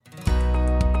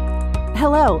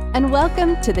Hello, and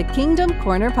welcome to the Kingdom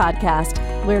Corner podcast,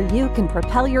 where you can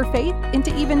propel your faith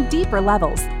into even deeper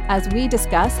levels as we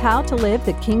discuss how to live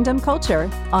the kingdom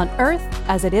culture on earth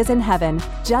as it is in heaven,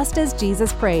 just as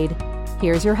Jesus prayed.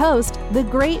 Here's your host, the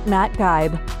great Matt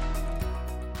Geib.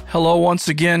 Hello once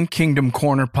again, Kingdom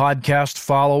Corner podcast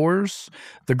followers.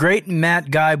 The great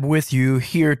Matt Geib with you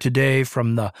here today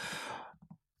from the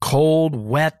cold,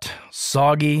 wet,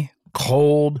 soggy,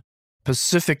 cold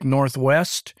Pacific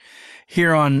Northwest,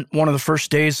 here on one of the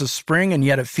first days of spring, and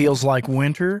yet it feels like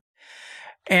winter.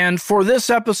 And for this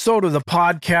episode of the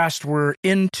podcast, we're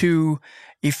into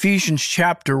Ephesians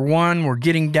chapter 1. We're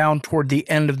getting down toward the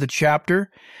end of the chapter.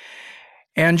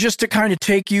 And just to kind of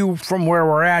take you from where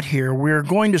we're at here, we're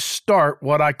going to start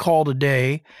what I call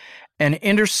today an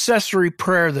intercessory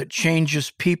prayer that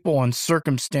changes people and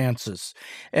circumstances.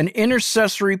 An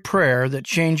intercessory prayer that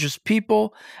changes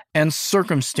people and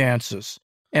circumstances.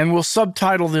 And we'll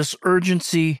subtitle this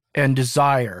Urgency and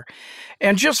Desire.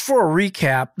 And just for a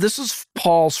recap, this is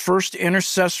Paul's first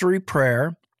intercessory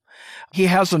prayer. He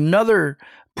has another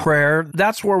prayer.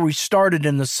 That's where we started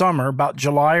in the summer, about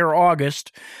July or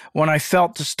August, when I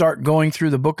felt to start going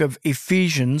through the book of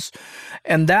Ephesians.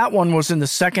 And that one was in the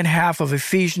second half of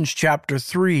Ephesians chapter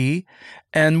 3.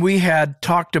 And we had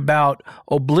talked about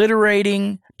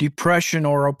obliterating depression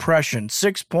or oppression.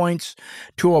 6 points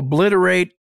to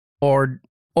obliterate or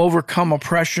overcome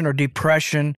oppression or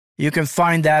depression. You can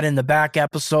find that in the back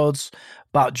episodes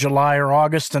about July or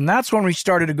August. And that's when we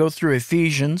started to go through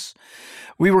Ephesians.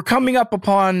 We were coming up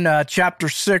upon chapter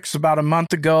 6 about a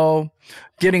month ago,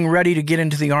 getting ready to get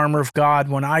into the armor of God,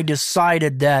 when I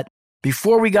decided that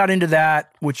before we got into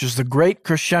that, which is the great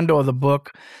crescendo of the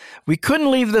book, we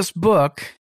couldn't leave this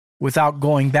book without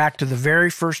going back to the very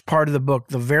first part of the book,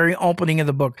 the very opening of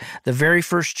the book, the very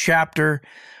first chapter.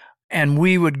 And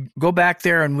we would go back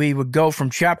there and we would go from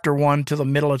chapter 1 to the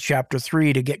middle of chapter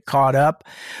 3 to get caught up.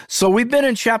 So we've been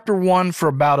in chapter 1 for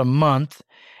about a month.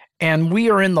 And we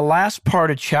are in the last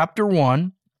part of chapter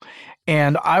 1,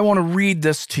 and I want to read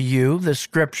this to you, this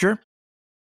scripture,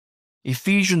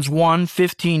 Ephesians 1,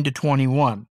 15 to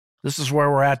 21. This is where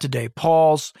we're at today.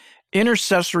 Paul's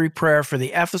intercessory prayer for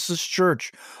the Ephesus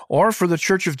church, or for the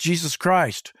church of Jesus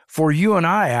Christ, for you and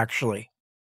I, actually.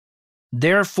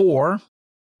 Therefore,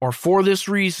 or for this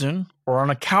reason, or on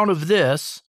account of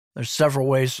this, there's several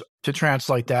ways to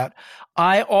translate that,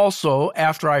 I also,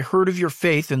 after I heard of your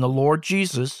faith in the Lord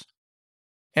Jesus,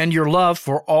 and your love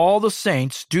for all the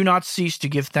saints, do not cease to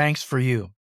give thanks for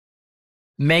you,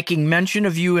 making mention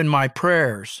of you in my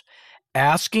prayers,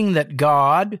 asking that the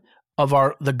God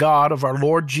of our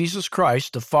Lord Jesus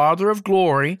Christ, the Father of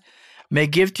glory, may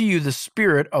give to you the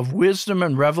spirit of wisdom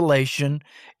and revelation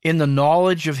in the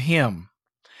knowledge of him,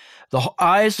 the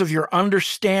eyes of your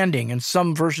understanding, and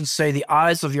some versions say the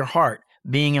eyes of your heart,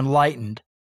 being enlightened,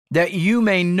 that you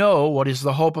may know what is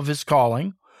the hope of his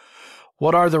calling,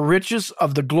 what are the riches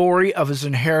of the glory of his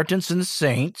inheritance in the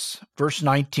saints? Verse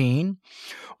 19.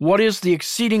 What is the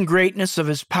exceeding greatness of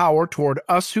his power toward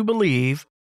us who believe,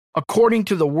 according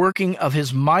to the working of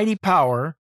his mighty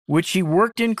power, which he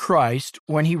worked in Christ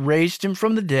when he raised him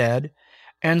from the dead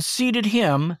and seated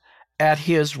him at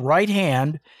his right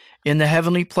hand in the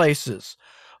heavenly places,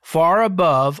 far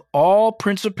above all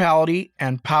principality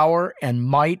and power and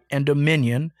might and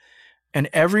dominion, and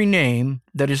every name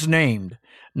that is named,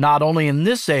 not only in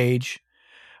this age,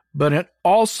 but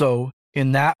also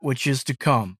in that which is to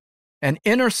come. An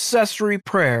intercessory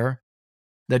prayer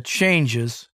that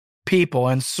changes people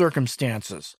and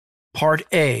circumstances. Part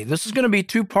A. This is going to be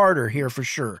two-parter here for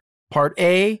sure. Part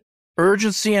A,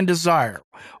 urgency and desire.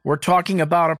 We're talking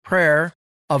about a prayer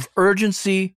of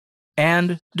urgency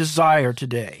and desire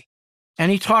today.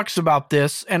 And he talks about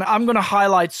this, and I'm going to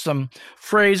highlight some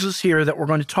phrases here that we're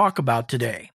going to talk about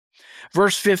today.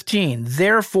 Verse 15,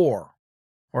 therefore,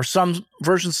 or some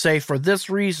versions say for this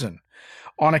reason,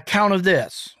 on account of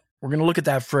this. We're going to look at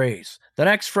that phrase. The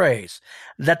next phrase,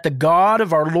 that the God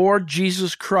of our Lord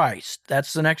Jesus Christ,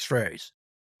 that's the next phrase,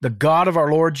 the God of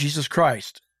our Lord Jesus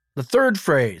Christ. The third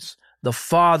phrase, the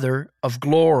Father of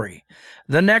glory.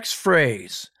 The next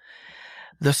phrase,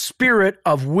 the Spirit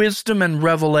of wisdom and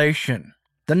revelation.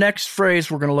 The next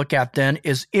phrase we're going to look at then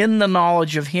is in the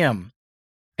knowledge of him.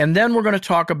 And then we're going to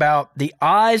talk about the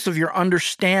eyes of your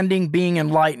understanding being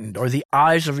enlightened, or the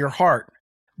eyes of your heart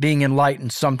being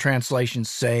enlightened, some translations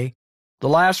say. The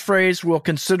last phrase we'll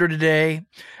consider today,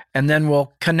 and then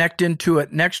we'll connect into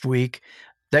it next week,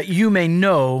 that you may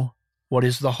know what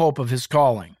is the hope of his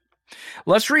calling.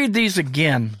 Let's read these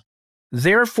again.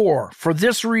 Therefore, for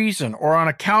this reason, or on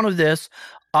account of this,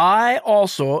 I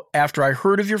also, after I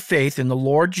heard of your faith in the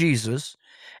Lord Jesus,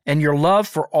 and your love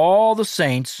for all the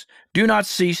saints, do not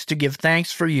cease to give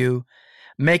thanks for you,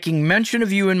 making mention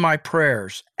of you in my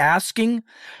prayers, asking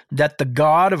that the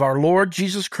God of our Lord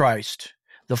Jesus Christ,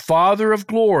 the Father of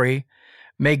glory,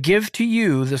 may give to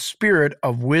you the spirit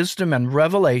of wisdom and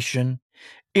revelation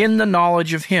in the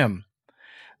knowledge of him,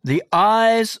 the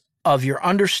eyes of your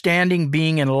understanding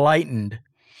being enlightened,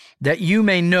 that you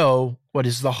may know what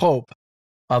is the hope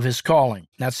of his calling.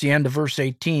 That's the end of verse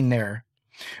 18 there,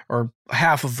 or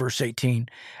half of verse 18.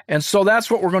 And so that's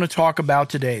what we're going to talk about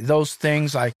today. Those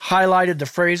things, I highlighted the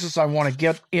phrases I want to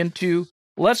get into.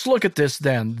 Let's look at this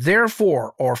then.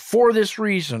 Therefore, or for this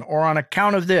reason, or on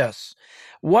account of this.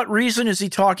 What reason is he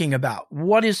talking about?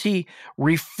 What is he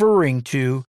referring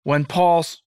to when Paul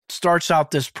starts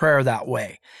out this prayer that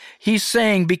way? He's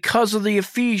saying because of the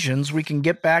Ephesians, we can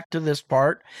get back to this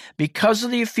part, because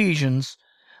of the Ephesians,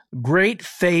 great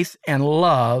faith and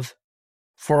love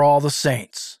for all the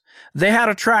saints. They had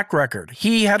a track record.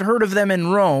 He had heard of them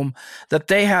in Rome, that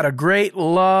they had a great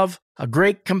love, a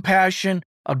great compassion,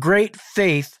 a great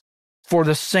faith for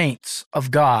the saints of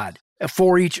God,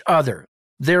 for each other.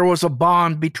 There was a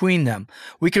bond between them.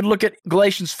 We could look at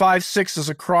Galatians 5:6 as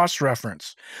a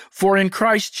cross-reference. For in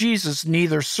Christ Jesus,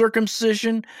 neither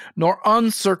circumcision nor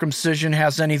uncircumcision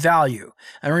has any value.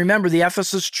 And remember, the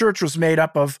Ephesus church was made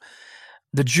up of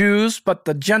the Jews, but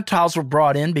the Gentiles were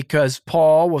brought in because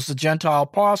Paul was the Gentile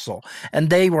apostle, and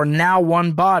they were now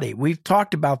one body. We've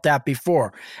talked about that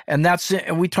before, and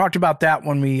we talked about that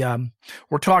when we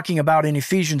were talking about in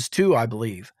Ephesians 2, I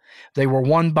believe. They were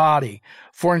one body.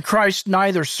 For in Christ,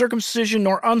 neither circumcision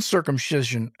nor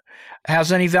uncircumcision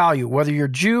has any value, whether you're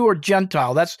Jew or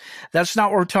Gentile. That's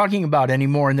not what we're talking about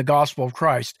anymore in the gospel of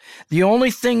Christ. The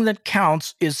only thing that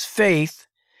counts is faith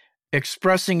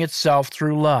expressing itself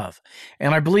through love.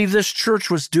 And I believe this church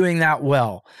was doing that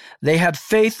well. They had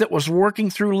faith that was working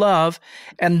through love,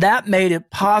 and that made it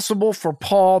possible for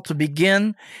Paul to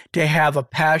begin to have a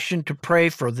passion to pray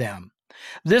for them.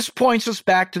 This points us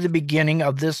back to the beginning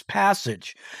of this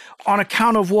passage. On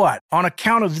account of what? On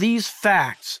account of these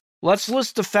facts. Let's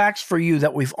list the facts for you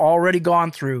that we've already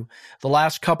gone through the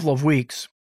last couple of weeks.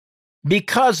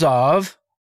 Because of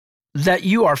that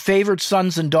you are favored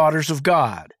sons and daughters of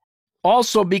God.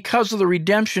 Also, because of the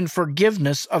redemption,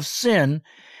 forgiveness of sin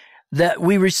that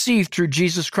we received through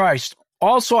Jesus Christ.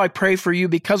 Also, I pray for you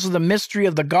because of the mystery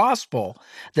of the gospel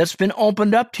that's been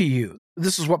opened up to you.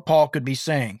 This is what Paul could be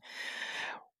saying.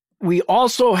 You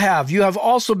have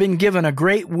also been given a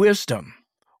great wisdom.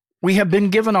 We have been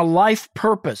given a life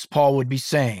purpose, Paul would be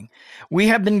saying. We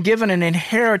have been given an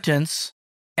inheritance,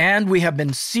 and we have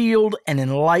been sealed and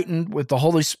enlightened with the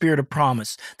Holy Spirit of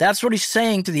promise. That's what he's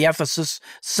saying to the Ephesus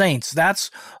saints.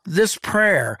 That's this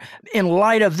prayer. In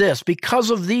light of this, because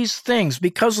of these things,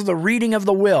 because of the reading of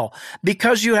the will,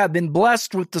 because you have been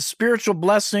blessed with the spiritual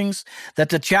blessings that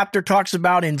the chapter talks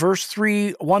about in verse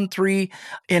 1:3,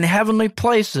 in heavenly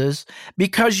places,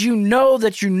 because you know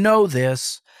that you know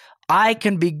this, I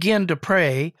can begin to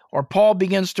pray, or Paul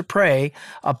begins to pray,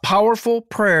 a powerful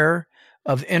prayer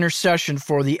of intercession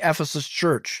for the Ephesus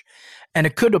church. And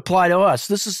it could apply to us.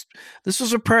 This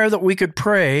is a prayer that we could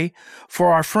pray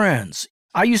for our friends.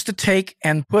 I used to take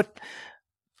and put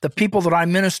the people that I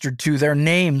ministered to, their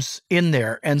names in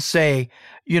there and say,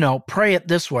 pray it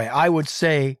this way. I would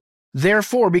say,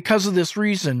 therefore, because of this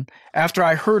reason, after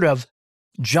I heard of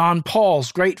John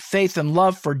Paul's great faith and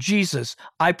love for Jesus,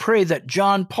 I pray that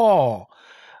John Paul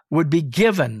would be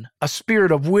given a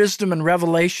spirit of wisdom and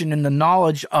revelation in the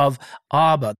knowledge of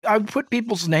Abba. I would put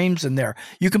people's names in there.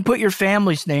 You can put your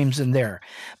family's names in there.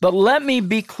 But let me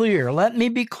be clear,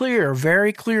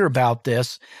 very clear about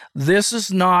this. This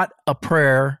is not a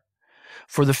prayer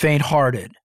for the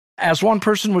faint-hearted. As one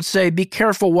person would say, be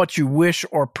careful what you wish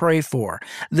or pray for.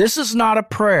 This is not a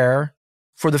prayer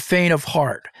for the faint of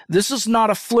heart. This is not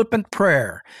a flippant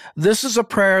prayer. This is a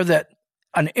prayer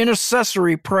an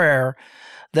intercessory prayer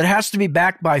that has to be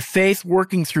backed by faith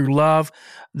working through love,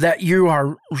 that you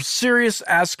are serious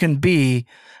as can be,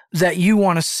 that you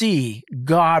want to see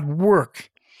God work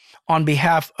on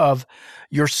behalf of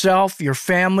yourself, your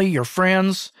family, your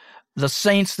friends, the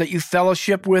saints that you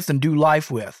fellowship with and do life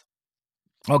with.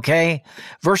 Okay?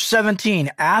 Verse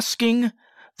 17, asking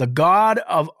the God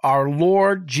of our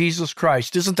Lord Jesus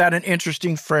Christ. Isn't that an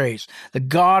interesting phrase? The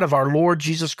God of our Lord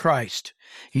Jesus Christ.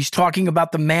 He's talking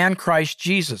about the man Christ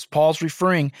Jesus. Paul's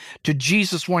referring to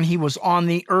Jesus when he was on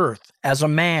the earth as a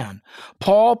man.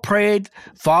 Paul prayed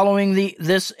following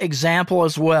this example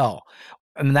as well.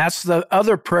 And that's the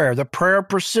other prayer, the prayer of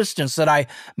persistence that I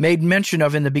made mention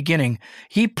of in the beginning.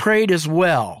 He prayed as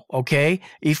well, okay?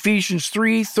 Ephesians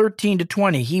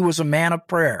 3:13-20, he was a man of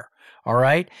prayer. All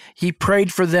right. He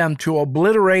prayed for them to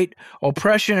obliterate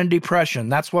oppression and depression.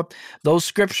 That's what those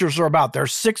scriptures are about.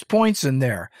 There's 6 points in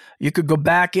there. You could go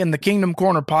back in the Kingdom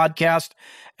Corner podcast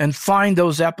and find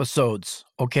those episodes.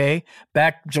 Okay.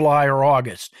 Back July or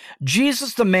August.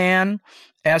 Jesus, the man,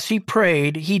 as he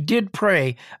prayed, he did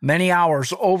pray many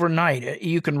hours overnight.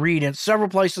 You can read in several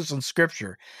places in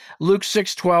Scripture. Luke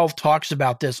 6:12 talks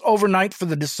about this. Overnight for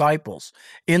the disciples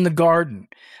in the garden.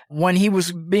 When he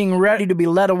was being ready to be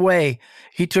led away,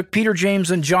 he took Peter, James,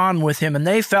 and John with him, and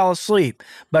they fell asleep.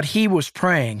 But he was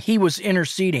praying. He was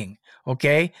interceding,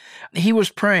 okay? He was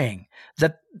praying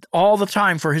that all the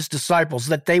time for his disciples,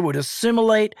 that they would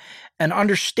assimilate and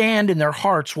understand in their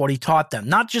hearts what he taught them,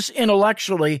 not just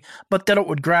intellectually, but that it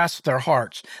would grasp their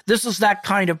hearts. This is that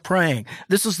kind of praying.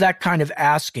 This is that kind of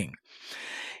asking.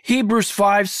 Hebrews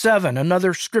 5:7,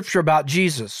 another scripture about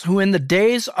Jesus, who in the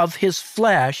days of his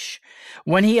flesh,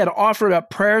 when he had offered up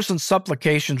prayers and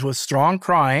supplications with strong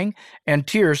crying and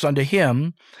tears unto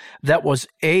him that was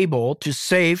able to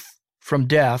save from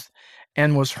death,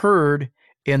 and was heard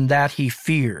in that he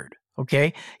feared.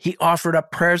 Okay? He offered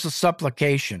up prayers of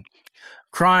supplication,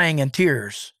 crying and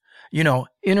tears.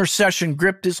 Intercession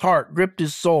gripped his heart, gripped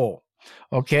his soul.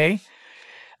 Okay?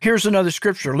 Here's another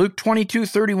scripture, Luke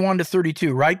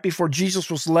 22:31-32, right before Jesus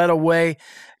was led away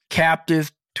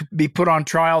captive to be put on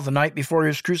trial the night before he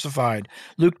was crucified.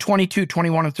 Luke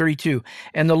 22:21-32.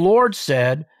 And the Lord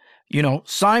said,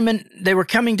 Simon, they were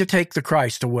coming to take the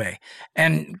Christ away.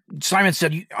 And Simon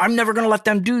said, I'm never going to let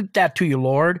them do that to you,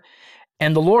 Lord.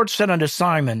 And the Lord said unto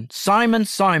Simon, Simon,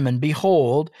 Simon,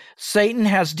 behold, Satan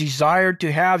has desired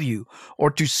to have you, or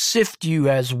to sift you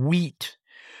as wheat.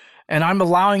 And I'm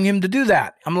allowing him to do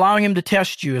that. I'm allowing him to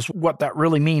test you, is what that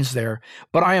really means there.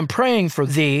 But I am praying for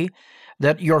thee,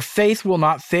 that your faith will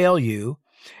not fail you,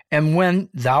 and when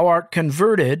thou art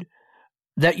converted,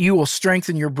 that you will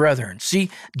strengthen your brethren.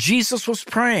 See, Jesus was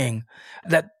praying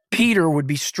that Peter would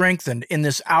be strengthened in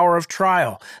this hour of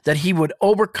trial, that he would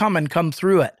overcome and come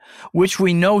through it, which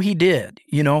we know he did.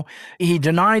 He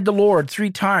denied the Lord 3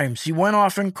 times. He went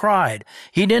off and cried.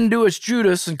 He didn't do as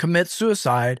Judas and commit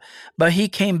suicide, but he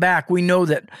came back. We know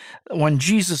that when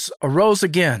Jesus arose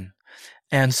again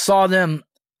and saw them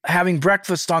having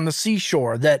breakfast on the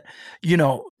seashore, that,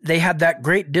 they had that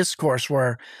great discourse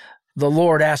where the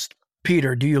Lord asked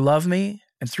Peter, do you love me?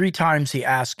 And 3 times he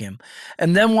asked him.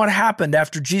 And then what happened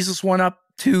after Jesus went up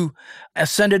to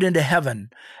ascended into heaven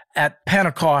at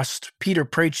Pentecost? Peter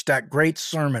preached that great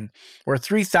sermon where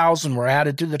 3,000 were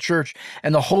added to the church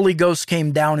and the Holy Ghost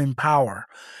came down in power.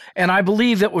 And I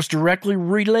believe it was directly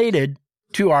related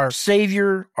to our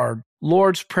Savior, our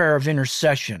Lord's prayer of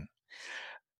intercession.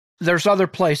 There's other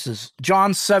places.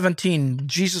 John 17,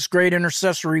 Jesus' great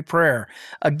intercessory prayer.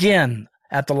 Again,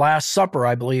 at the Last Supper,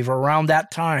 I believe, around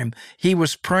that time, he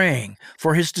was praying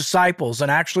for his disciples and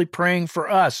actually praying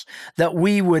for us that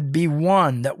we would be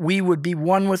one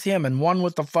with him and one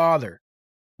with the Father.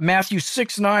 Matthew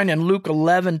 6:9 and Luke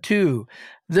 11:2.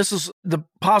 This is the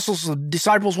apostles, the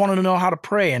disciples wanted to know how to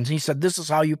pray, and he said, this is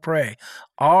how you pray.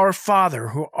 Our Father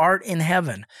who art in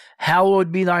heaven,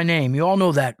 hallowed be thy name. You all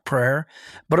know that prayer,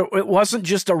 but it wasn't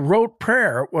just a rote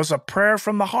prayer. It was a prayer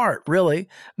from the heart, really,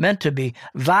 meant to be.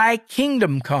 Thy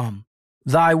kingdom come,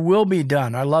 thy will be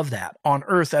done. I love that. On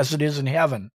earth as it is in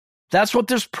heaven. That's what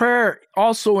this prayer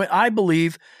also, I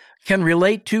believe, can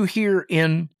relate to here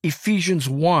in Ephesians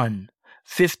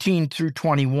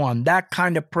 1:15-21, that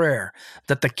kind of prayer,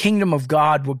 that the kingdom of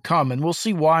God would come, and we'll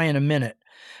see why in a minute.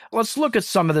 Let's look at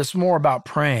some of this more about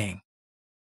praying.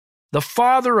 The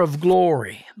Father of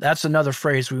glory, that's another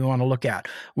phrase we want to look at.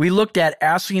 We looked at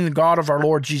asking the God of our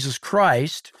Lord Jesus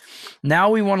Christ. Now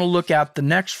we want to look at the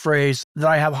next phrase that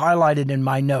I have highlighted in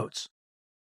my notes.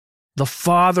 The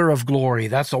Father of glory,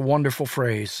 that's a wonderful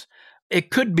phrase. It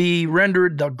could be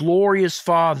rendered the glorious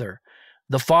Father.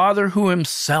 The Father who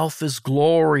himself is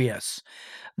glorious.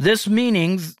 This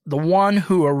meaning the one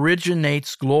who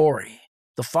originates glory.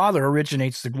 The Father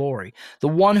originates the glory. The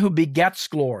one who begets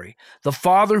glory. The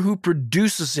Father who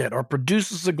produces it or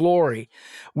produces the glory.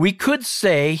 We could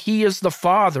say he is the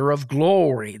Father of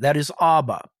glory, that is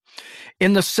Abba,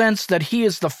 in the sense that he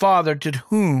is the Father to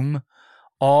whom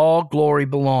all glory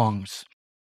belongs.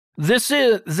 This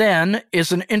then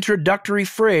is an introductory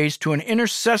phrase to an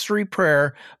intercessory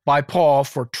prayer by Paul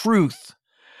for truth.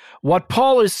 What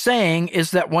Paul is saying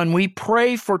is that when we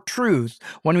pray for truth,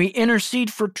 when we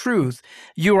intercede for truth,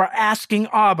 you are asking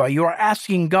Abba, you are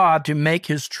asking God to make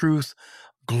his truth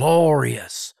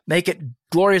glorious. Make it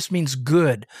glorious means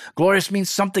good. Glorious means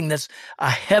something that's a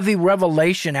heavy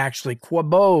revelation, actually,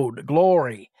 kwabod,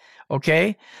 glory,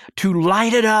 okay? To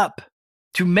light it up.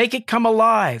 to make it come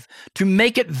alive, to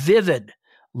make it vivid,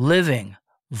 living,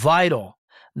 vital.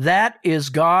 That is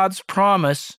God's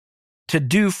promise to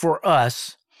do for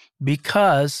us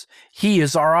because He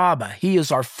is our Abba. He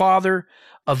is our Father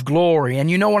of glory. And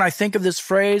you know, when I think of this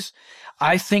phrase,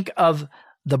 I think of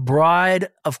the bride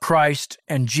of Christ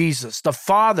and Jesus. The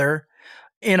Father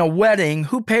in a wedding,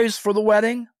 who pays for the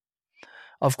wedding?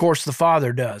 Of course, the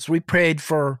Father does. We paid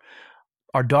for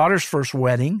our daughter's first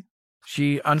wedding.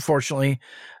 Unfortunately,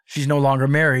 she's no longer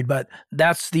married, but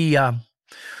that's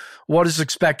what is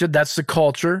expected. That's the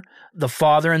culture. The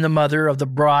father and the mother of the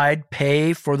bride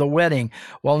pay for the wedding.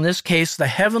 Well, in this case, the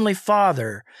Heavenly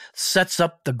Father sets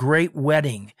up the great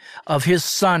wedding of His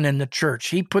Son in the church.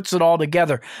 He puts it all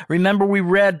together. Remember, we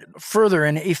read further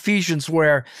in Ephesians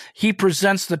where He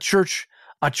presents the church,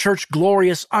 a church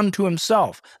glorious unto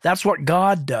Himself. That's what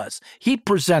God does. He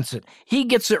presents it. He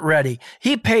gets it ready.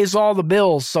 He pays all the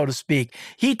bills, so to speak.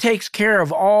 He takes care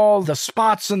of all the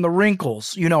spots and the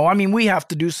wrinkles. We have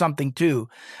to do something too,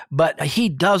 but He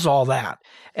does all that.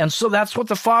 And so that's what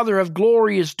the Father of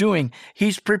glory is doing.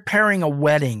 He's preparing a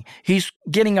wedding. He's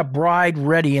getting a bride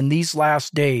ready in these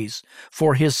last days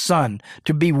for His Son,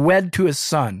 to be wed to His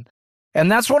Son.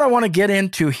 And that's what I want to get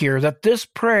into here, that this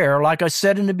prayer, like I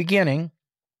said in the beginning,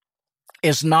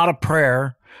 is not a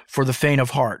prayer for the faint of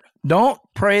heart. Don't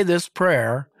pray this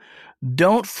prayer.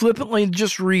 Don't flippantly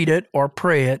just read it or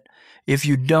pray it if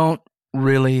you don't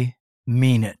really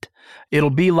mean it.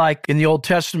 It'll be like in the Old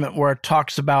Testament where it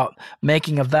talks about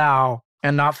making a vow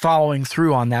and not following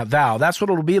through on that vow. That's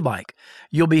what it'll be like.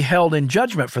 You'll be held in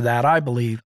judgment for that, I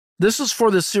believe. This is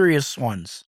for the serious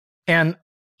ones. And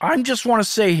I just want to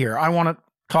say here, I want to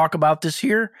talk about this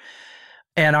here.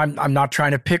 And I'm not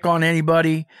trying to pick on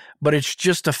anybody, but it's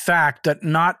just a fact that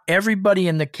not everybody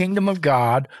in the kingdom of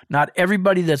God, not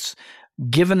everybody that's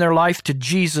given their life to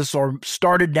Jesus or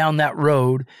started down that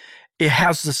road, it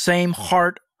has the same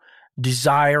heart,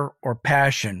 desire, or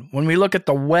passion. When we look at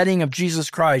the wedding of Jesus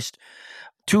Christ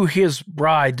to His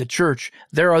bride, the church,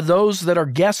 there are those that are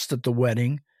guests at the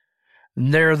wedding,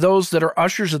 and there are those that are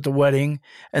ushers at the wedding,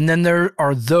 and then there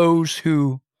are those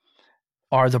who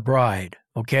are the bride.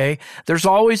 Okay? There's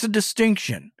always a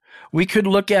distinction. We could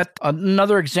look at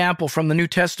another example from the New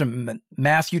Testament,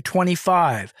 Matthew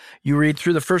 25. You read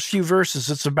through the first few verses.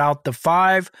 It's about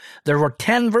there were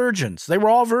 10 virgins. They were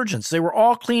all virgins. They were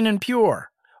all clean and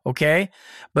pure. Okay?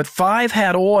 But 5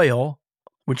 had oil,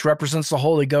 which represents the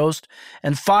Holy Ghost,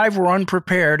 and 5 were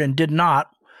unprepared and did not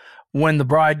when the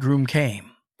bridegroom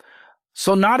came.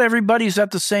 So not everybody's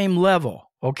at the same level.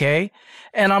 Okay?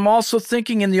 And I'm also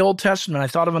thinking in the Old Testament, I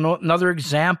thought of another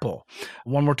example.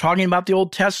 When we're talking about the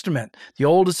Old Testament, the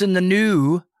Old is in the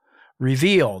New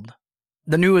revealed.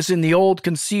 The New is in the Old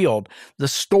concealed. The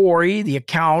story, the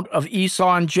account of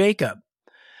Esau and Jacob.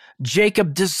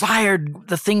 Jacob desired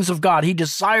the things of God. He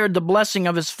desired the blessing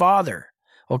of his father.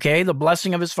 Okay? The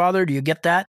blessing of his father. Do you get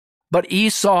that? But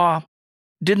Esau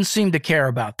didn't seem to care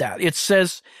about that. It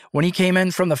says when he came in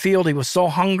from the field, he was so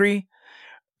hungry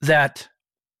that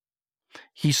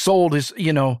he sold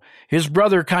his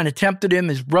brother kind of tempted him.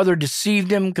 His brother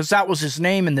deceived him because that was his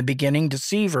name in the beginning,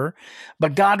 deceiver.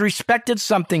 But God respected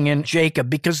something in Jacob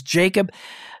because Jacob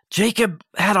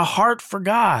had a heart for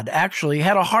God, actually,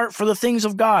 had a heart for the things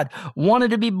of God, wanted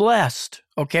to be blessed,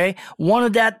 okay?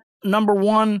 Wanted that number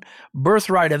one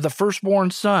birthright of the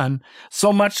firstborn son,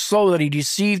 so much so that he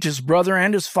deceived his brother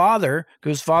and his father,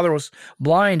 because his father was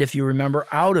blind, if you remember,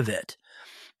 out of it.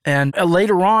 And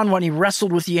later on, when he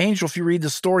wrestled with the angel, if you read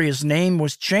the story, his name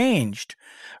was changed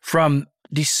from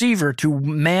deceiver to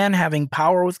man having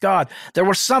power with God. There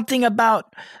was something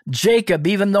about Jacob,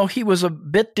 even though he was a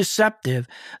bit deceptive,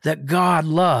 that God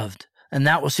loved, and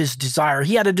that was his desire.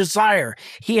 He had a desire.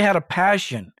 He had a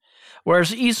passion.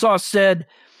 Whereas Esau said,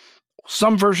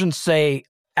 some versions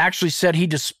actually said he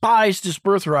despised his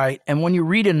birthright, and when you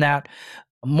read in that,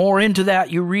 more into that,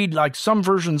 you read like some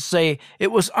versions say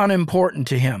it was unimportant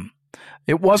to him.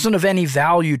 It wasn't of any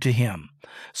value to him.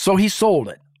 So he sold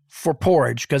it for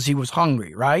porridge because he was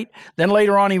hungry, right? Then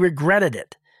later on, he regretted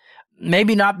it.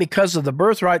 Maybe not because of the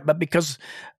birthright, but because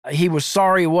he was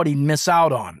sorry what he'd miss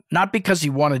out on. Not because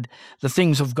he wanted the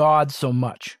things of God so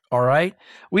much, all right?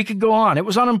 We could go on. It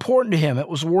was unimportant to him. It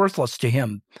was worthless to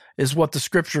him, is what the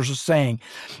scriptures are saying.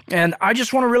 And I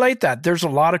just want to relate that. There's a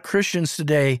lot of Christians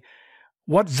today.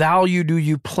 What value do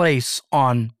you place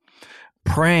on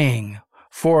praying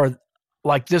for,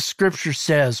 like this scripture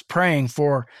says, praying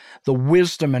for the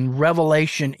wisdom and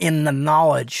revelation in the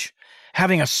knowledge,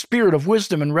 having a spirit of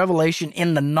wisdom and revelation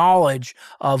in the knowledge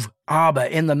of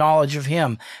Abba, in the knowledge of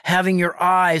Him, having your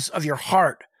eyes of your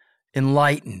heart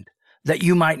enlightened? that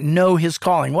you might know his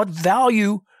calling? What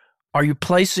value are you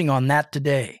placing on that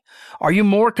today? Are you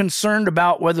more concerned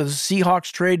about whether the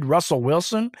Seahawks trade Russell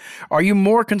Wilson? Are you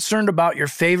more concerned about your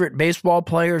favorite baseball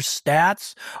player's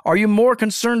stats? Are you more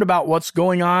concerned about what's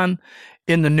going on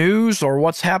in the news or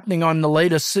what's happening on the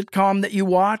latest sitcom that you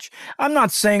watch? I'm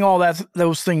not saying all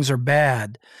those things are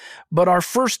bad, but our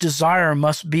first desire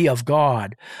must be of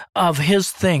God, of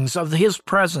his things, of his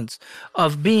presence,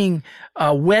 of being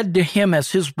wed to him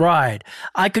as his bride.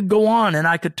 I could go on and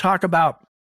I could talk about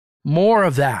more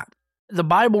of that. The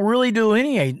Bible really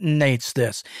delineates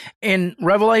this. In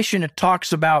Revelation, it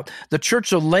talks about the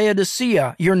church of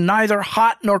Laodicea. You're neither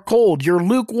hot nor cold. You're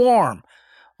lukewarm.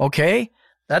 Okay?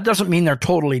 That doesn't mean they're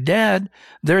totally dead.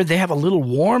 They have a little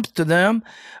warmth to them,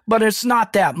 but it's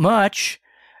not that much.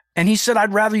 And he said,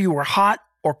 I'd rather you were hot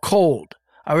or cold.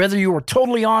 I'd rather you were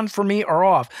totally on for me or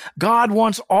off. God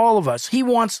wants all of us. He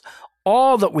wants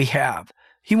all that we have.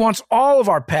 He wants all of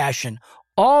our passion,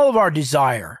 all of our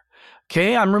desire.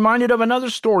 Okay, I'm reminded of another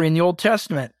story in the Old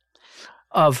Testament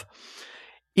of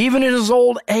even in his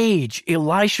old age,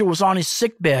 Elisha was on his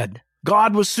sickbed.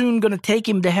 God was soon going to take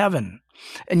him to heaven.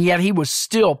 And yet he was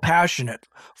still passionate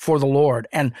for the Lord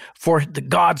and for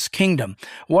God's kingdom.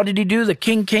 What did he do? The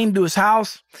king came to his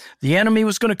house. The enemy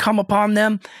was going to come upon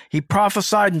them. He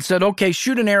prophesied and said, okay,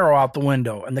 shoot an arrow out the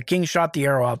window. And the king shot the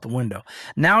arrow out the window.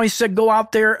 Now he said, go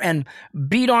out there and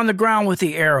beat on the ground with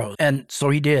the arrow. And so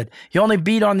he did. He only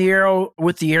beat on the arrow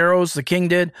with the arrows, the king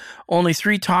did, only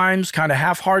 3 times, kind of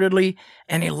half-heartedly.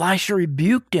 And Elisha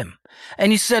rebuked him.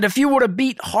 And he said, if you would have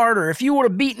beat harder, if you would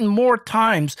have beaten more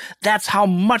times, that's how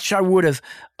much I would have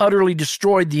utterly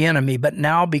destroyed the enemy. But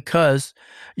now, because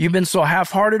you've been so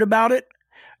half-hearted about it,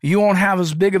 you won't have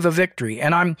as big of a victory.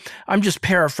 And I'm just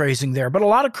paraphrasing there. But a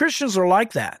lot of Christians are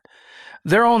like that.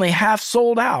 They're only half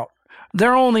sold out.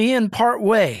 They're only in part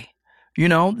way. You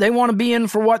know, they want to be in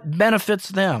for what benefits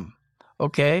them.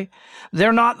 Okay?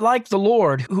 They're not like the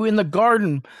Lord, who in the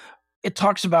garden, it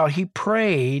talks about he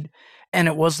prayed, and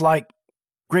it was like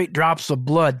great drops of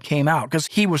blood came out because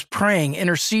he was praying,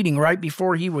 interceding right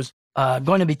before he was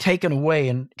going to be taken away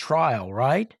in trial,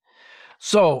 right?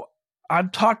 So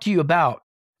I've talked to you about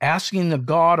asking the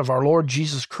God of our Lord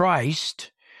Jesus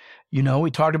Christ. You know,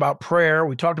 we talked about prayer.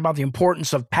 We talked about the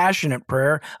importance of passionate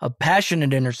prayer, of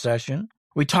passionate intercession.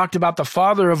 We talked about the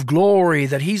Father of glory,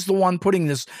 that he's the one putting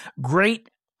this great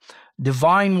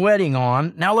divine wedding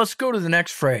on. Now let's go to the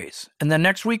next phrase. And then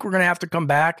next week we're going to have to come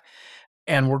back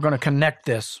and we're going to connect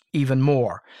this even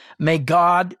more. May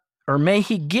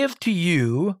he give to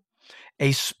you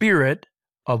a spirit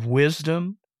of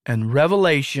wisdom and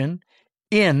revelation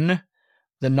in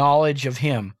the knowledge of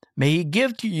him. May he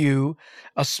give to you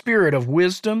a spirit of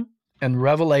wisdom and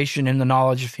revelation in the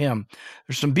knowledge of him.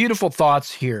 There's some beautiful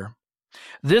thoughts here.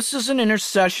 This is an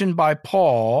intercession by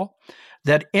Paul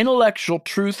that intellectual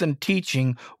truth and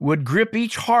teaching would grip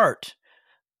each heart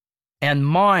and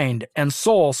mind and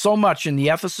soul so much in the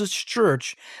Ephesus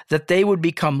church that they would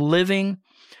become living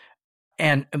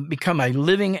and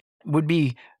would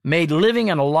be made living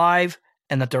and alive,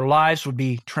 and that their lives would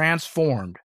be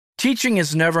transformed. Teaching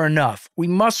is never enough. We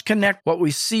must connect what we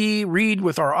see, read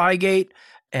with our eye gate,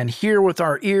 and hear with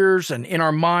our ears and in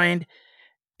our mind.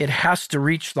 It has to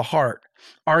reach the heart.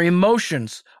 Our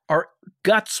emotions, our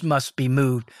guts must be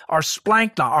moved, our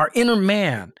splanchna, our inner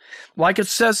man. Like it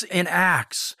says in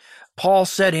Acts, Paul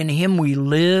said, in him we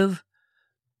live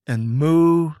and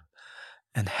move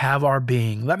and have our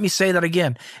being. Let me say that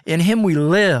again. In him we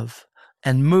live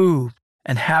and move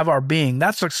and have our being.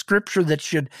 That's a scripture that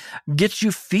should get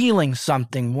you feeling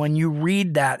something when you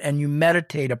read that and you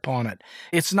meditate upon it.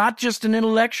 It's not just an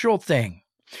intellectual thing.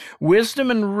 Wisdom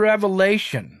and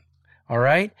revelation, all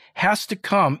right, has to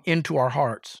come into our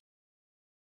hearts.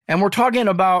 And we're talking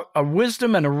about a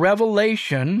wisdom and a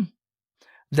revelation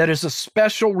that is a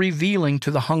special revealing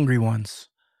to the hungry ones.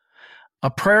 A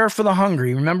prayer for the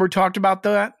hungry. Remember we talked about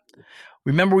that?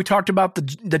 Remember we talked about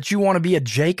that you want to be a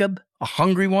Jacob, a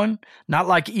hungry one, not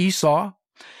like Esau,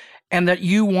 and that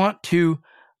you want to,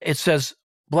 it says,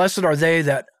 blessed are they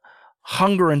that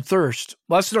hunger and thirst.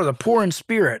 Blessed are the poor in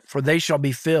spirit, for they shall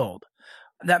be filled.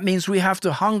 That means we have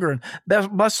to hunger.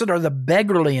 Blessed are the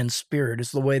beggarly in spirit,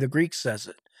 is the way the Greek says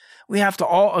it. We have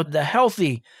to the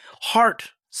healthy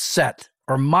heart set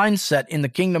or mindset in the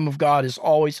kingdom of God is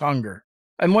always hunger.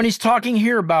 And when he's talking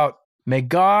here about, may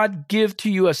God give to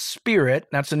you a spirit,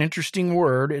 that's an interesting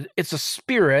word. It's a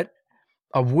spirit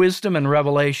of wisdom and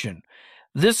revelation.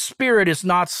 This spirit is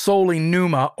not solely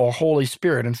pneuma or Holy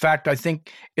Spirit. In fact, I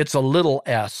think it's a little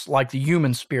s, like the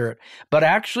human spirit. But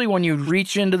actually, when you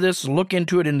reach into this, look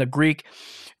into it in the Greek,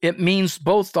 It means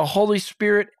both the Holy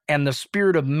Spirit and the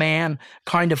spirit of man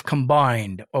kind of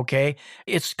combined, okay?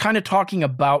 It's kind of talking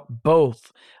about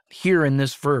both here in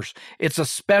this verse. It's a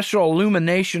special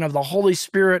illumination of the Holy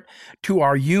Spirit to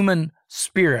our human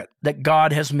spirit that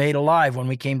God has made alive when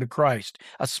we came to Christ.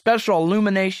 A special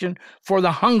illumination for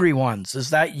the hungry ones. Is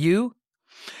that you?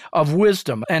 Of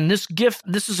wisdom. And this gift,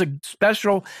 this is a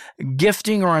special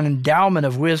gifting or an endowment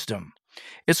of wisdom.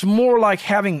 It's more like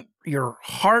having your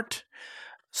heart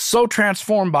so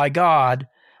transformed by God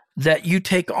that you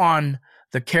take on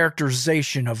the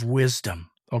characterization of wisdom,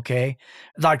 okay?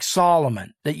 Like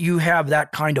Solomon, that you have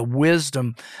that kind of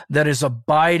wisdom that is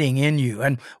abiding in you.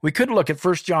 And we could look at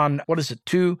 1 John,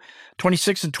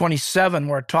 2:26 and 27,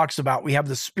 where it talks about we have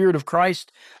the Spirit of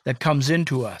Christ that comes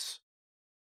into us.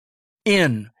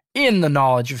 In the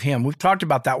knowledge of him. We've talked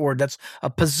about that word. That's a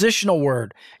positional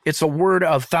word. It's a word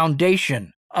of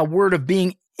foundation, a word of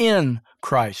being in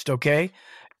Christ, okay?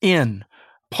 In.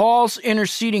 Paul's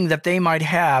interceding that they might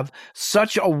have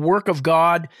such a work of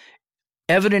God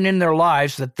evident in their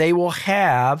lives that they will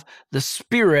have the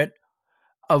spirit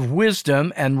of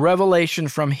wisdom and revelation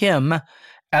from him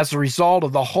as a result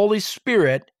of the Holy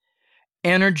Spirit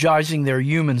energizing their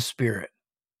human spirit.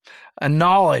 A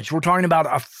knowledge. We're talking about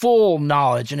a full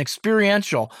knowledge, an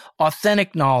experiential,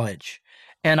 authentic knowledge.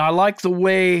 And I like the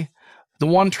way the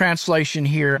one translation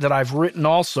here that I've written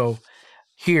also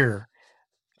here,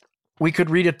 we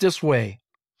could read it this way,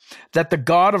 that the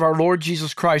God of our Lord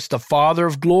Jesus Christ, the Father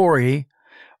of glory,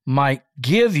 might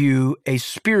give you a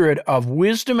spirit of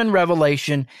wisdom and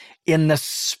revelation in the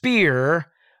sphere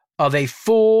of a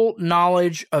full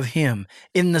knowledge of him.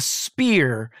 In the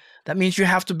sphere, that means you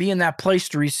have to be in that place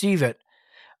to receive it,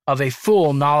 of a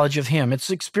full knowledge of him. It's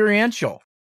experiential.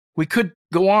 We could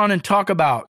go on and talk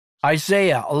about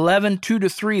Isaiah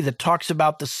 11:2-3 that talks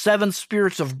about the seven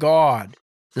spirits of God,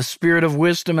 the spirit of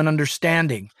wisdom and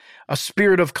understanding, a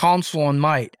spirit of counsel and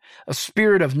might, a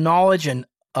spirit of knowledge and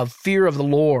of fear of the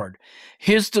Lord.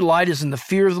 His delight is in the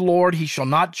fear of the Lord. He shall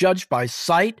not judge by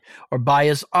sight or by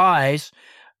his eyes,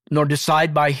 nor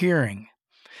decide by hearing.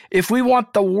 If we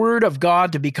want the word of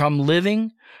God to become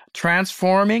living,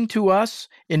 transforming to us,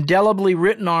 indelibly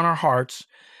written on our hearts,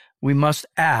 we must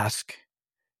ask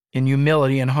in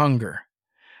humility and hunger.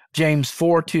 James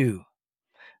 4:2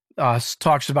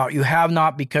 talks about you have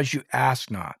not because you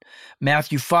ask not.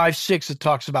 Matthew 5:6, it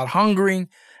talks about hungering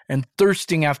and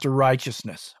thirsting after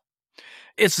righteousness.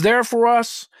 It's there for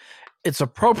us. It's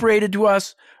appropriated to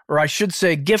us, or I should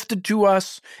say gifted to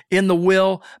us in the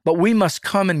will, but we must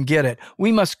come and get it.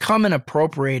 We must come and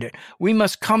appropriate it. We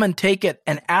must come and take it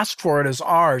and ask for it as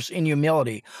ours in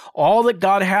humility. All that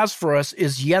God has for us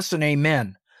is yes and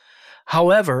amen.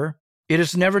 However, it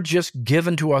is never just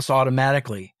given to us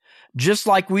automatically. Just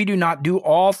like we do not do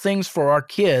all things for our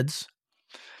kids,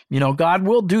 God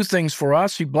will do things for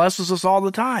us. He blesses us all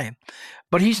the time,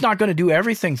 but he's not going to do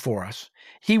everything for us.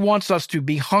 He wants us to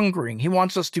be hungering. He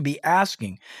wants us to be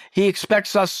asking. He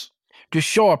expects us to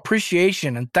show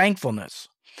appreciation and thankfulness.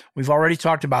 We've already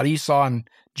talked about Esau and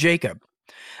Jacob.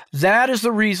 That is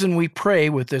the reason we pray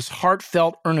with this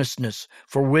heartfelt earnestness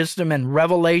for wisdom and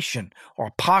revelation, or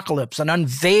apocalypse, an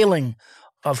unveiling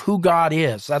of who God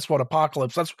is. That's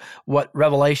what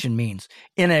revelation means.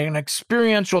 In an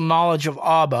experiential knowledge of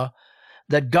Abba,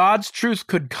 that God's truth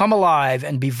could come alive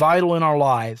and be vital in our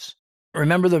lives.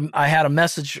 Remember I had a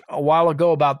message a while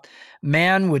ago about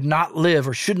man would not live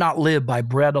or should not live by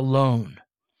bread alone,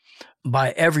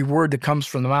 by every word that comes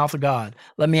from the mouth of God.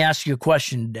 Let me ask you a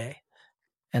question today,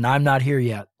 and I'm not here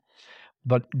yet,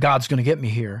 but God's going to get me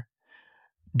here.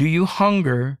 Do you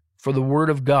hunger for the word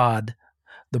of God,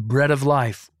 the bread of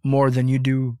life, more than you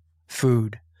do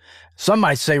food? Some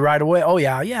might say right away, oh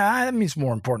yeah, that means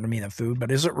more important to me than food,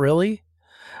 but is it really?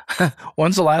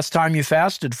 When's the last time you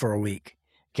fasted for a week?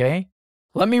 Okay?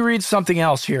 Let me read something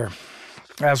else here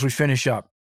as we finish up.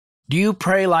 Do you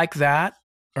pray like that?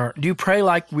 Or do you pray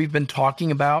like we've been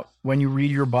talking about when you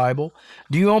read your Bible?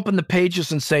 Do you open the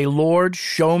pages and say, Lord,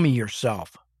 show me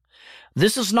yourself?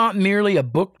 This is not merely a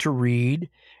book to read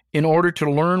in order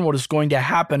to learn what is going to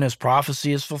happen as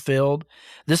prophecy is fulfilled.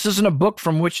 This isn't a book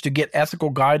from which to get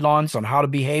ethical guidelines on how to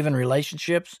behave in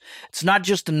relationships. It's not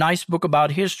just a nice book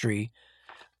about history.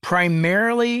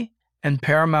 Primarily and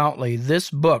paramountly, this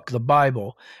book, the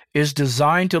Bible, is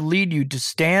designed to lead you to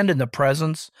stand in the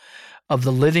presence of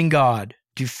the living God,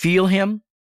 to feel him,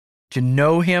 to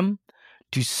know him,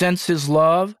 to sense his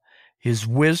love, his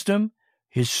wisdom,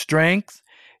 his strength,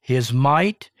 his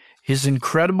might, his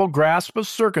incredible grasp of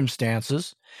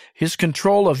circumstances, his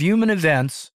control of human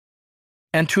events,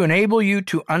 and to enable you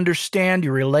to understand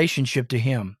your relationship to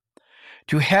him,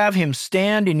 to have him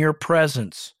stand in your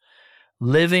presence,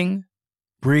 living,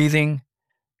 breathing,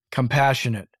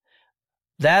 compassionate.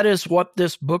 That is what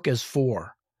this book is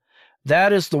for.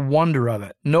 That is the wonder of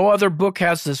it. No other book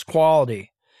has this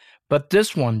quality, but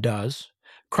this one does.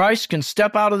 Christ can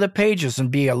step out of the pages and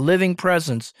be a living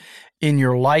presence in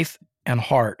your life and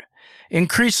heart.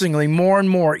 Increasingly, more and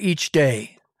more each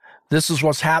day, this is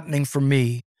what's happening for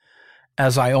me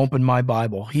as I open my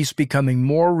Bible. He's becoming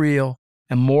more real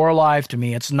and more alive to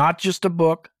me. It's not just a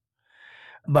book,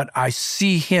 but I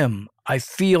see him, I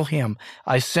feel him,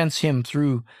 I sense him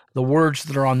through the words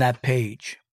that are on that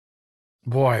page.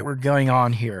 Boy, we're going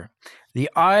on here. The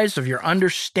eyes of your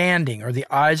understanding or the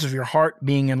eyes of your heart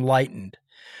being enlightened.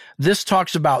 This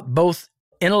talks about both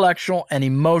intellectual and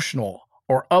emotional,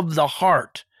 or of the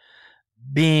heart,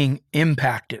 being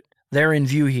impacted. They're in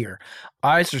view here.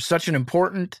 Eyes are such an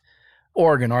important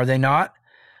organ, are they not?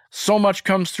 So much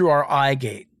comes through our eye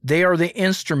gate. They are the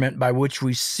instrument by which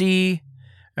we see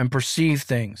and perceive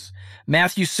things.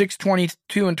 Matthew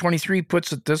 6:22 and 23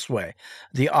 puts it this way: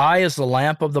 the eye is the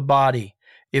lamp of the body.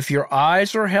 If your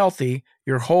eyes are healthy,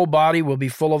 your whole body will be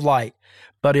full of light.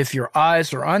 But if your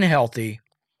eyes are unhealthy,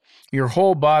 your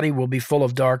whole body will be full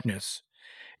of darkness.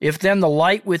 If then the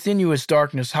light within you is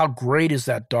darkness, how great is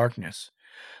that darkness?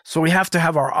 So we have to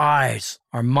have our eyes,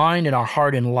 our mind, and our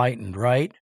heart enlightened,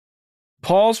 right?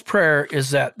 Paul's prayer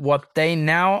is that what they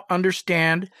now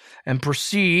understand and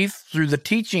perceive through the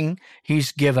teaching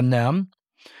he's given them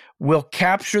will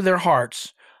capture their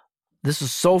hearts. This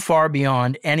is so far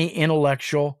beyond any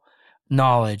intellectual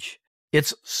knowledge.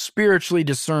 It's spiritually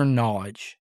discerned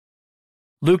knowledge.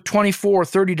 Luke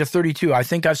 24:30-32. I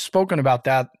think I've spoken about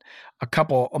that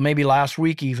maybe last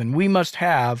week even. We must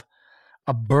have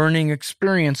a burning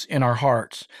experience in our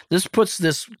hearts. This puts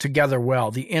this together well,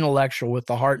 the intellectual with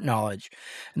the heart knowledge.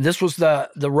 And this was the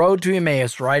road to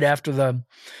Emmaus right after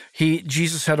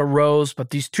Jesus had arose,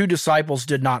 but these two disciples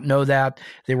did not know that.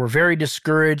 They were very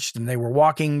discouraged, and they were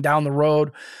walking down the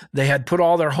road. They had put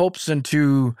all their hopes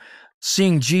into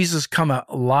seeing Jesus come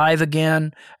alive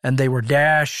again, and they were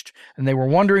dashed, and they were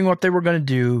wondering what they were going to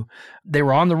do. They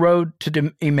were on the road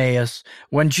to Emmaus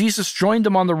when Jesus joined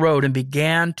them on the road and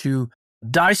began to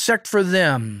dissect for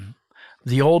them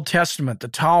the Old Testament, the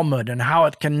Talmud, and how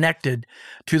it connected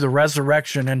to the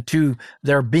resurrection and to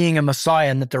there being a Messiah,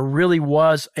 and that there really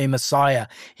was a Messiah.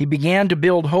 He began to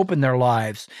build hope in their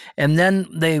lives. And then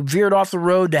they veered off the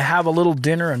road to have a little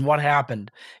dinner, and what happened?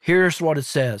 Here's what it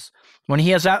says. When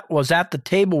he was at the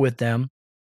table with them,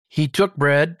 he took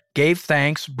bread, gave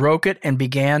thanks, broke it, and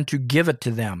began to give it to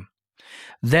them.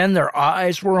 Then their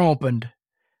eyes were opened.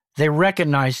 They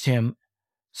recognized him.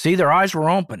 See, their eyes were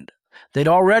opened. They'd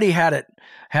already had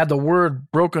the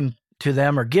word broken to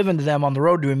them or given to them on the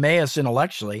road to Emmaus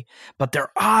intellectually, but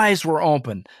their eyes were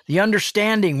open. The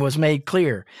understanding was made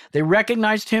clear. They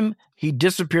recognized him. He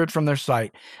disappeared from their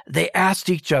sight. They asked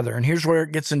each other, and here's where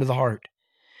it gets into the heart.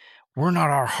 Were not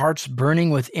our hearts burning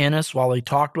within us while he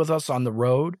talked with us on the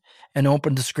road and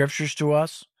opened the scriptures to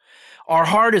us? Our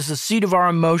heart is the seat of our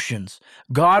emotions.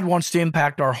 God wants to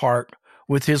impact our heart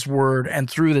with his word and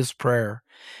through this prayer.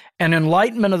 An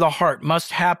enlightenment of the heart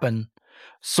must happen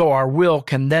so our will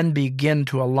can then begin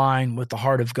to align with the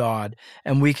heart of God,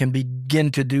 and we can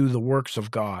begin to do the works of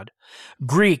God.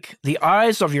 Greek, the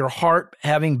eyes of your heart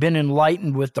having been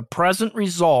enlightened with the present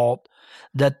result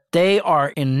that they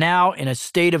are now in a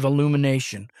state of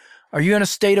illumination. Are you in a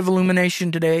state of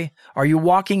illumination today? Are you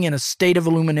walking in a state of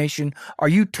illumination? Are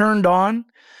you turned on?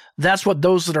 That's what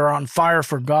those that are on fire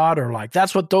for God are like.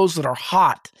 That's what those that are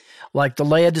hot, like the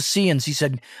Laodiceans. He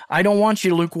said, I don't want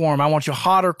you lukewarm. I want you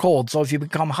hot or cold. So if you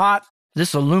become hot,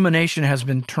 this illumination has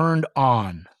been turned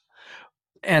on.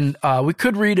 And we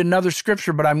could read another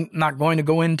scripture, but I'm not going to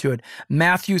go into it.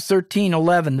 Matthew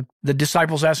 13:11, the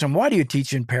disciples asked him, why do you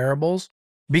teach in parables?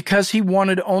 Because he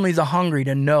wanted only the hungry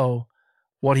to know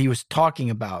what he was talking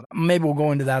about. Maybe we'll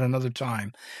go into that another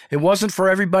time. It wasn't for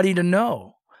everybody to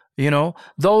know.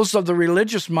 Those of the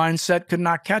religious mindset could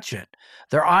not catch it.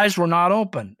 Their eyes were not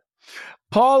opened.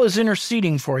 Paul is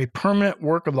interceding for a permanent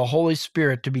work of the Holy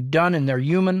Spirit to be done in their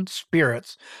human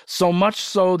spirits, so much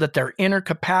so that their inner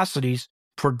capacities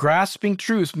for grasping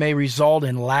truth may result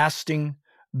in lasting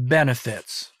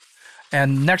benefits.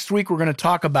 And next week, we're going to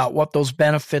talk about what those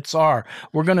benefits are.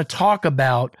 We're going to talk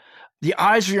about the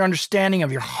eyes of your understanding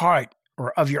of your heart,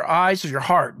 or of your eyes of your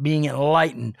heart being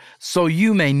enlightened, so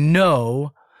you may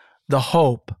know the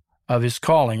hope of his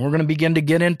calling. We're going to begin to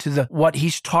get into what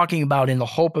he's talking about in the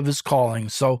hope of his calling.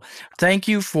 So thank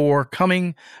you for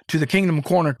coming to the Kingdom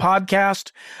Corner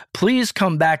podcast. Please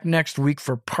come back next week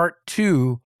for part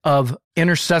 2 of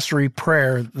intercessory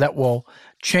prayer that will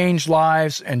change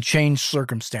lives and change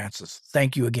circumstances.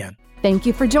 Thank you again. Thank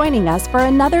you for joining us for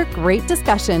another great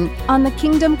discussion on the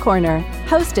Kingdom Corner,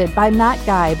 hosted by Matt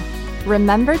Guybe.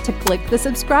 Remember to click the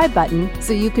subscribe button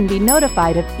so you can be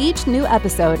notified of each new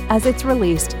episode as it's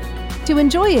released. To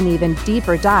enjoy an even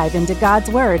deeper dive into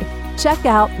God's Word, check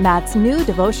out Matt's new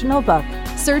devotional book,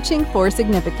 Searching for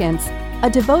Significance, a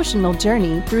devotional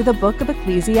journey through the book of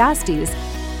Ecclesiastes.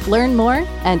 Learn more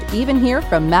and even hear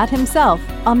from Matt himself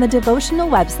on the devotional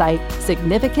website,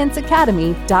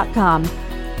 significanceacademy.com.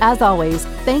 As always,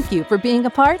 thank you for being a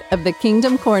part of the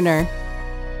Kingdom Corner.